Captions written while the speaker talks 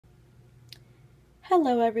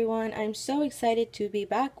Hello everyone, I'm so excited to be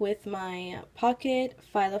back with my Pocket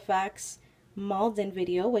Filofax Malden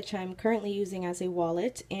video, which I'm currently using as a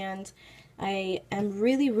wallet, and I am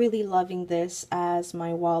really loving this as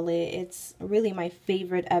my wallet. It's really my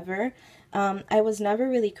favorite ever. I was never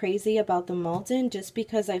really crazy about the Malden just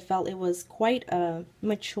because I felt it was quite a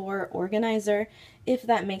mature organizer, if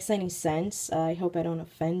that makes any sense. I hope I don't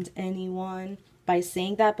offend anyone by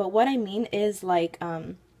saying that, but what I mean is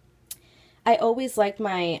I always like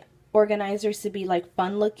my organizers to be like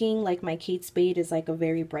fun looking. Like my Kate Spade is like a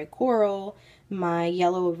very bright coral. My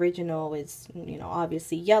yellow original is,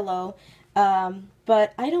 obviously yellow.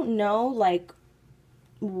 But I don't know like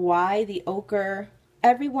why the ochre,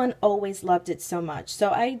 everyone always loved it so much. So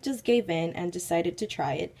I just gave in and decided to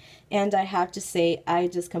try it. And I have to say I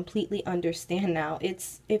just completely understand now. It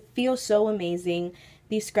feels so amazing.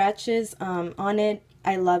 These scratches on it,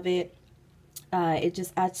 I love it. It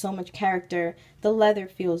just adds so much character. The leather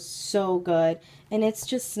feels so good, and it's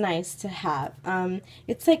just nice to have.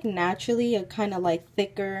 It's like naturally a kind of like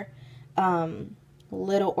thicker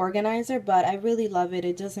little organizer, but I really love it.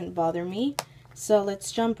 It doesn't bother me. So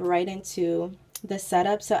let's jump right into the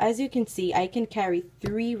setup. So as you can see, I can carry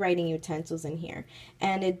 3 writing utensils in here,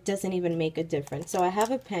 and it doesn't even make a difference. So I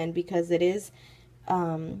have a pen because it is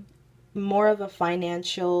more of a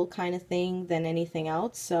financial kind of thing than anything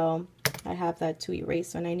else. So I have that to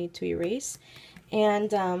erase when I need to erase.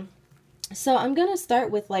 And so I'm gonna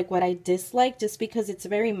start with like what I dislike, just because it's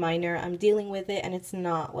very minor. I'm dealing with it and it's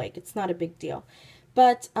not a big deal.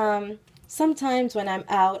 But sometimes when I'm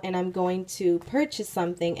out and I'm going to purchase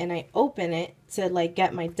something and I open it to like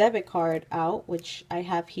get my debit card out, which I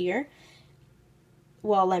have here.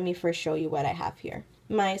 Well, let me first show you what I have here.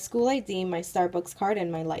 My school ID, my Starbucks card,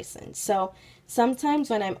 and my license. So sometimes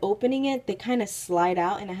when I'm opening it, they kind of slide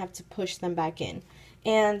out and I have to push them back in.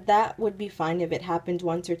 And that would be fine if it happened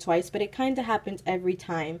once or twice, but it kind of happens every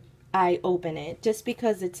time I open it, just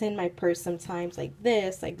because it's in my purse sometimes like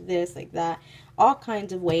this, like that, all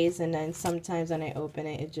kinds of ways. And then sometimes when I open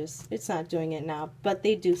it, it's not doing it now, but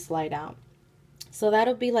they do slide out. So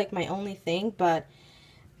that'll be like my only thing, but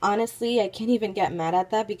honestly, I can't even get mad at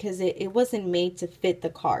that because it wasn't made to fit the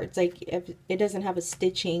cards. Like, if it doesn't have a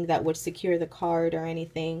stitching that would secure the card or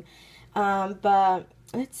anything. But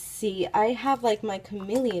let's see. I have like my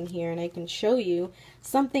chameleon here, and I can show you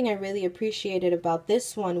something I really appreciated about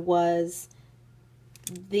this one was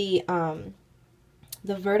the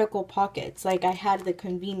vertical pockets. Like, I had the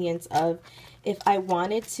convenience of, if I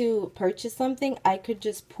wanted to purchase something, I could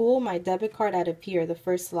just pull my debit card out of here, the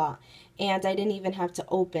first slot, and I didn't even have to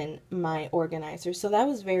open my organizer. So that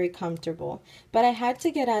was very comfortable. But I had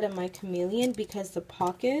to get out of my chameleon because the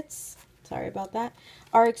pockets, sorry about that,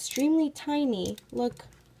 are extremely tiny. Look,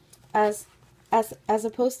 as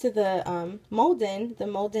opposed to the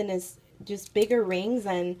Malden is just bigger rings,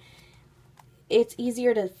 and it's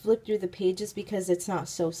easier to flip through the pages because it's not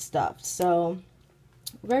so stuffed. So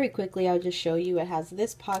very quickly, I'll just show you. It has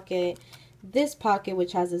this pocket,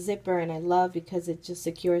 which has a zipper, and I love because it just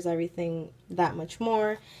secures everything that much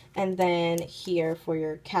more. And then here for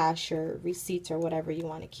your cash or receipts or whatever you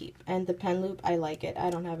want to keep. And the pen loop, I like it. I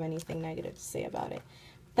don't have anything negative to say about it.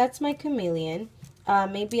 That's my chameleon.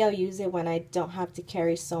 Maybe I'll use it when I don't have to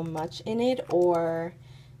carry so much in it, or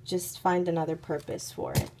just find another purpose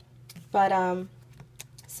for it. But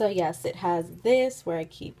so yes, it has this where I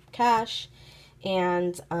keep cash.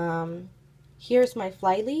 And here's my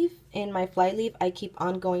flyleaf. In my flyleaf, I keep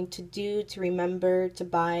ongoing to remember to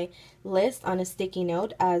buy list on a sticky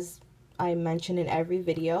note, as I mention in every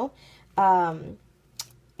video, and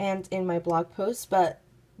in my blog post. But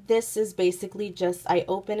this is basically just, I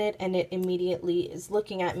open it and it immediately is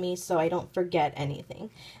looking at me so I don't forget anything.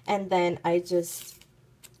 And then I just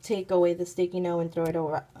take away the sticky note and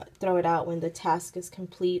throw it out when the task is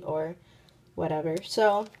complete or whatever.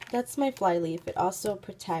 So that's my flyleaf. It also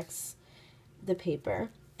protects the paper.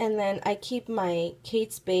 And then I keep my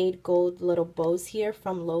Kate Spade gold little bows here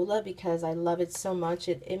from Lola because I love it so much.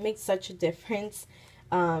 It makes such a difference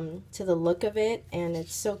to the look of it, and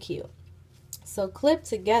it's so cute. So clipped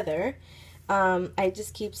together, I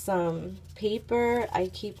just keep some paper. I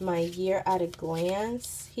keep my year at a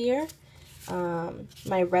glance here.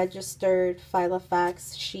 My registered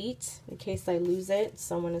Filofax sheet in case I lose it.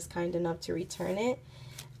 Someone is kind enough to return it.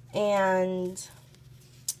 And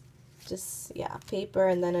just, yeah, paper,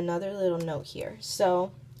 and then another little note here.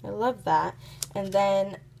 So I love that. And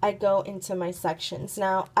then I go into my sections.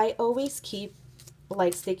 Now, I always keep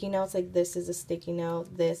like sticky notes, like this is a sticky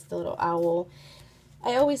note, this, the little owl.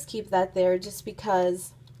 I always keep that there just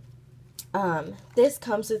because this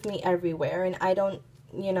comes with me everywhere, and I don't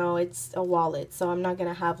you know, it's a wallet, so I'm not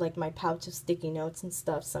gonna have like my pouch of sticky notes and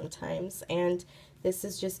stuff sometimes. And this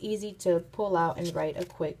is just easy to pull out and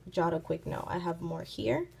jot a quick note. I have more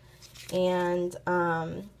here, and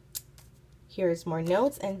here's more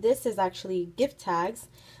notes, and this is actually gift tags.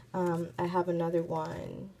 I have another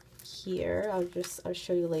one here. I'll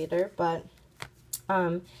show you later, but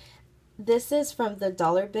this is from the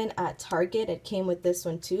dollar bin at Target. It came with this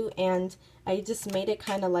one too, and I just made it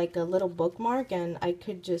kind of like a little bookmark, and I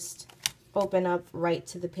could just open up right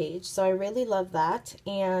to the page. So I really love that.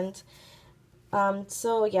 And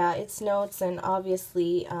so yeah, it's notes, and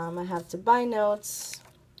obviously I have to buy notes,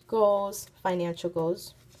 goals, financial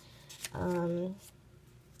goals,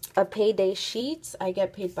 a payday sheet. I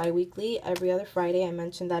get paid bi-weekly every other Friday. I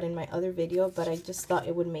mentioned that in my other video, but I just thought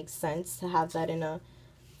it would make sense to have that in a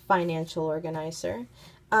financial organizer.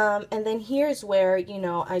 And then here's where, you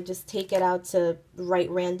know, I just take it out to write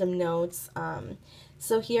random notes.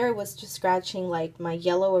 So here I was just scratching like my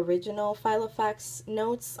yellow original Filofax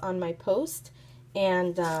notes on my post,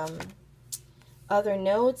 and other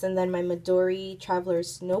notes, and then my Midori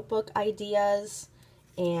Traveler's Notebook ideas.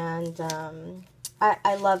 And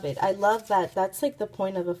I love it. I love that. That's like the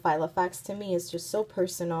point of a Filofax to me. It's just so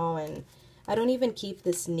personal, and I don't even keep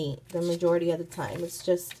this neat the majority of the time. It's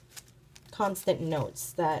just constant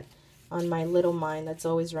notes that on my little mind that's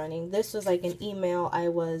always running. This was like an email I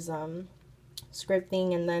was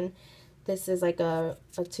scripting, and then this is like a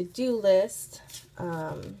to-do list.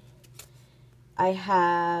 I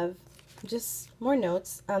have just more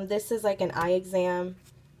notes. This is like an eye exam,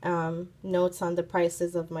 notes on the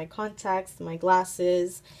prices of my contacts, my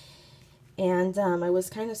glasses, and I was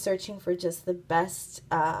kind of searching for just the best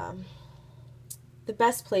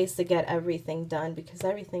place to get everything done, because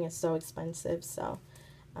everything is so expensive. So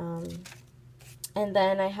and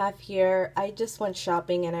then I have here, I just went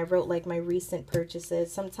shopping and I wrote like my recent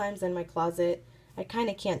purchases. Sometimes in my closet I kind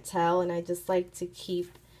of can't tell, and I just like to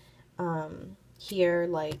keep here,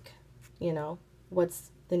 like, you know, what's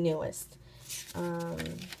the newest.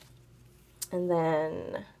 And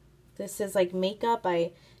then this is like makeup.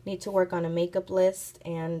 I need to work on a makeup list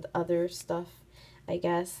and other stuff, I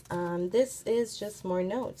guess. This is just more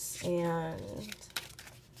notes and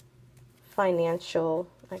financial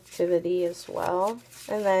activity as well.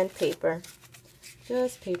 And then paper,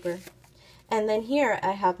 just paper. And then here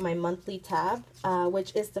I have my monthly tab,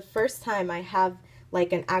 which is the first time I have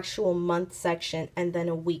like an actual month section and then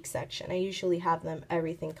a week section. I usually have them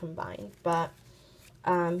everything combined. But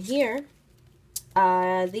here,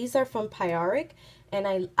 these are from Pyaric, and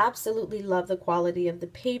I absolutely love the quality of the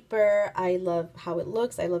paper. I love how it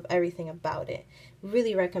looks. I love everything about it.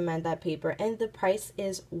 Really recommend that paper, and the price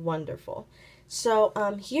is wonderful. So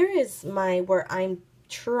here is where I'm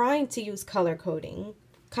trying to use color coding,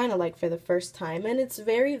 kind of like for the first time, and it's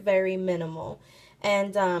very, very minimal.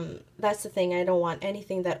 And that's the thing, I don't want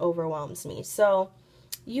anything that overwhelms me. So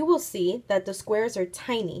you will see that the squares are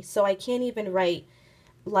tiny, so I can't even write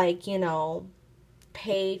like, you know,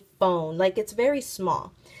 pay phone. Like, it's very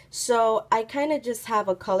small. So I kind of just have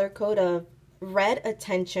a color code of red,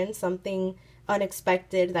 attention, something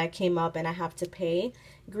unexpected that came up and I have to pay.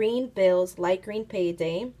 Green, bills, light green,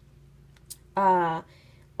 payday.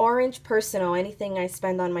 Orange, personal, anything I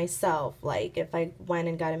spend on myself, like if I went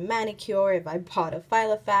and got a manicure, if I bought a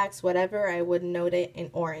Filofax, whatever, I would note it in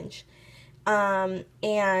orange.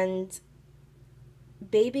 And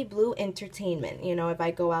baby blue, entertainment, you know, if I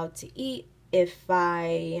go out to eat, if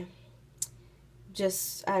I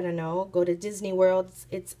just, I don't know, go to Disney World,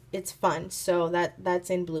 it's fun, so that's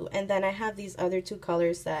in blue. And then I have these other two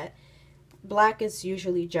colors that, black is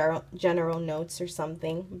usually general notes or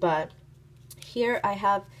something, but here I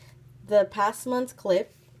have the past month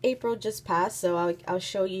clip. April just passed, so I'll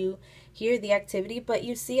show you here the activity. But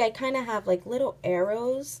you see, I kind of have like little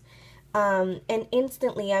arrows, and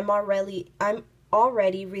instantly I'm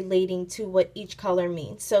already relating to what each color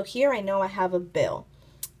means. So here I know I have a bill.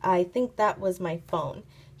 I think that was my phone.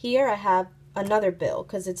 Here I have another bill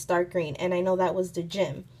because it's dark green, and I know that was the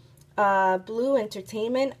gym. Blue,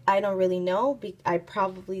 entertainment, I don't really know. I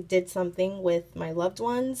probably did something with my loved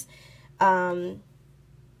ones.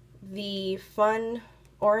 The fun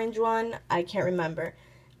orange one, I can't remember.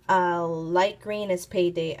 Light green is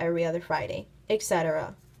payday every other Friday,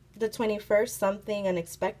 etc. The 21st, something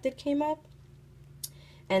unexpected came up,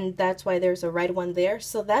 and that's why there's a red one there.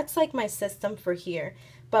 So that's like my system for here.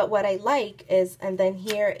 But what I like is, and then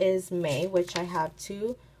here is May, which I have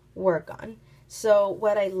to work on. So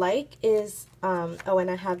what I like is, oh,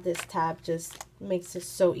 and I have this tab, just makes it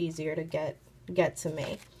so easier to get to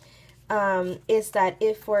May. Is that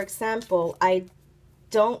if, for example, I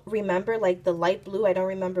don't remember, like the light blue, I don't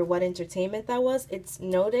remember what entertainment that was. It's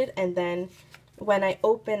noted, and then when I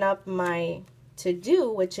open up my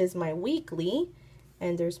to-do, which is my weekly,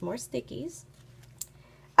 and there's more stickies,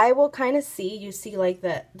 I will kind of see, you see like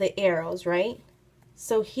the arrows, right?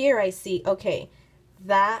 So here I see, okay,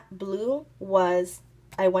 that blue was,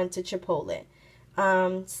 I went to Chipotle.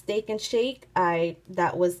 Steak and Shake,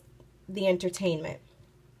 that was the entertainment,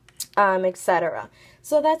 etc.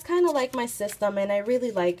 So that's kind of like my system, and I really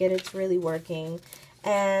like it. It's really working.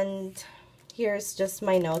 And here's just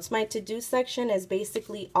my notes. My to-do section is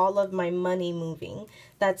basically all of my money moving.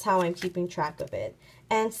 That's how I'm keeping track of it.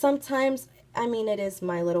 And sometimes, I mean, it is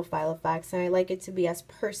my little Filofax, and I like it to be as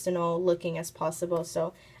personal looking as possible.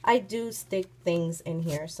 So I do stick things in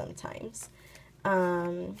here sometimes.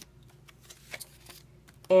 And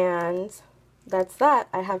that's that.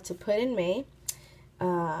 I have to put in May.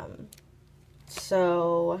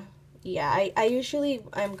 So yeah, I usually,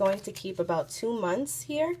 I'm going to keep about 2 months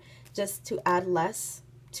here just to add less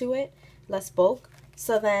to it, less bulk.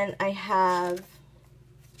 So then I have,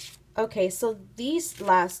 okay, so these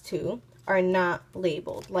last two are not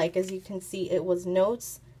labeled. Like, as you can see, it was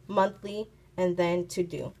notes, monthly, and then to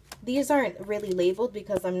do. These aren't really labeled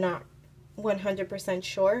because I'm not 100%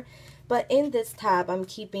 sure. But in this tab, I'm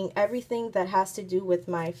keeping everything that has to do with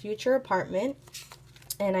my future apartment.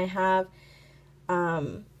 And I have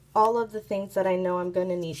all of the things that I know I'm going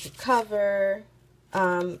to need to cover,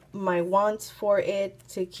 my wants for it,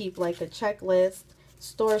 to keep like a checklist,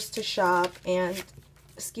 stores to shop, and,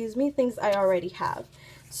 excuse me, things I already have.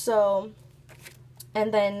 So,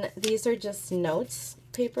 and then these are just notes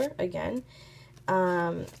paper again,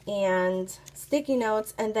 and sticky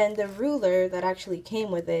notes, and then the ruler that actually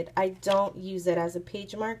came with it, I don't use it as a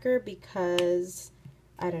page marker because,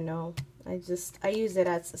 I don't know, I use it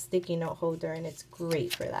as a sticky note holder, and it's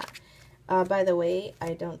great for that. By the way,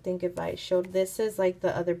 I don't think if I showed, this is like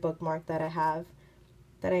the other bookmark that I have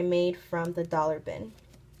that I made from the dollar bin.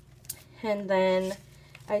 And then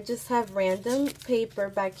I just have random paper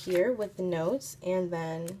back here with the notes, and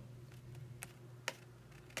then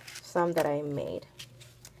some that I made.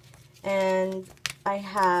 And I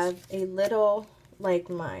have a little, like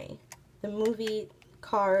the movie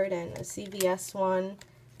card and a CVS one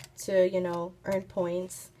to, you know, earn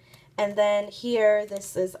points. And then here,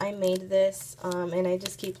 this is, I made this, and I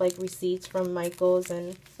just keep like receipts from Michael's,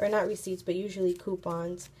 and, or not receipts, but usually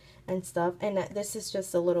coupons and stuff. And this is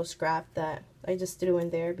just a little scrap that I just threw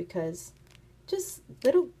in there because just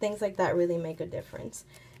little things like that really make a difference.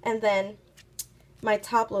 And then my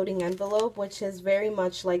top loading envelope, which is very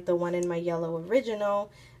much like the one in my yellow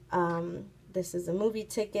original. This is a movie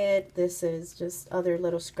ticket. This is just other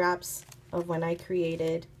little scraps of when I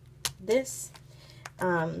created this.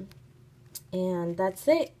 And that's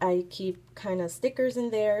it. I keep kind of stickers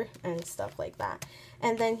in there and stuff like that.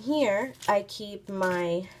 And then here I keep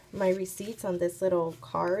my receipts on this little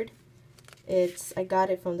card. I got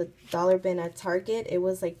it from the dollar bin at Target. It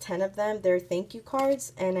was like 10 of them. They're thank you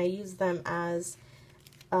cards, and I use them as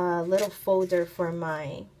a little folder for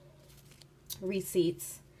my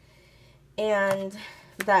receipts. And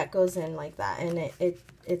that goes in like that, and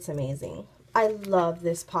it's amazing. I love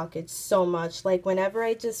this pocket so much. Like, whenever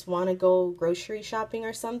I just want to go grocery shopping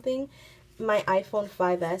or something, my iPhone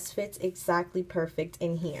 5S fits exactly perfect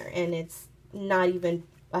in here, and it's not even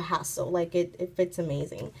a hassle. Like, it fits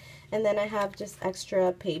amazing. And then I have just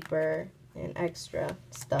extra paper and extra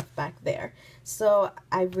stuff back there. So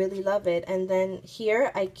I really love it. And then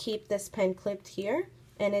here I keep this pen clipped here,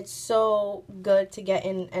 and it's so good to get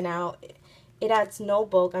in and out. It adds no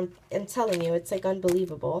bulk. I'm telling you, it's like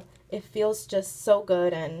unbelievable. It feels just so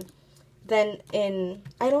good. And then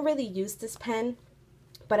I don't really use this pen,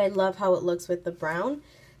 but I love how it looks with the brown.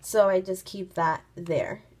 So I just keep that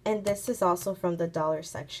there. And this is also from the dollar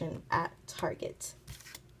section at Target.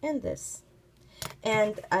 And this.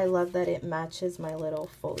 And I love that it matches my little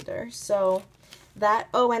folder. So that,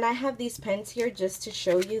 oh, and I have these pens here just to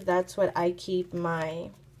show you. That's what I keep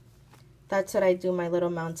that's what I do my little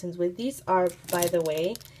mountains with. These are, by the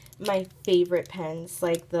way, my favorite pens,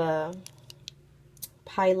 like the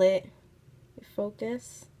Pilot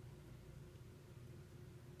Focus.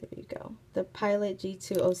 There you go. The Pilot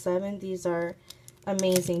G207. These are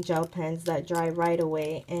amazing gel pens that dry right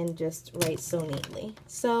away and just write so neatly.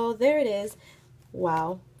 So there it is.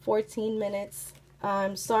 Wow, 14 minutes.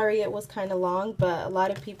 I'm sorry it was kind of long, but a lot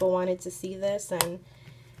of people wanted to see this, and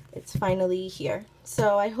it's finally here.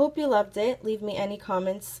 So I hope you loved it. Leave me any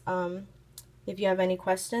comments if you have any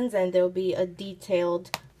questions, and there will be a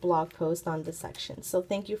detailed blog post on this section. So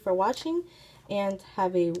thank you for watching, and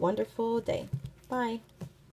have a wonderful day. Bye.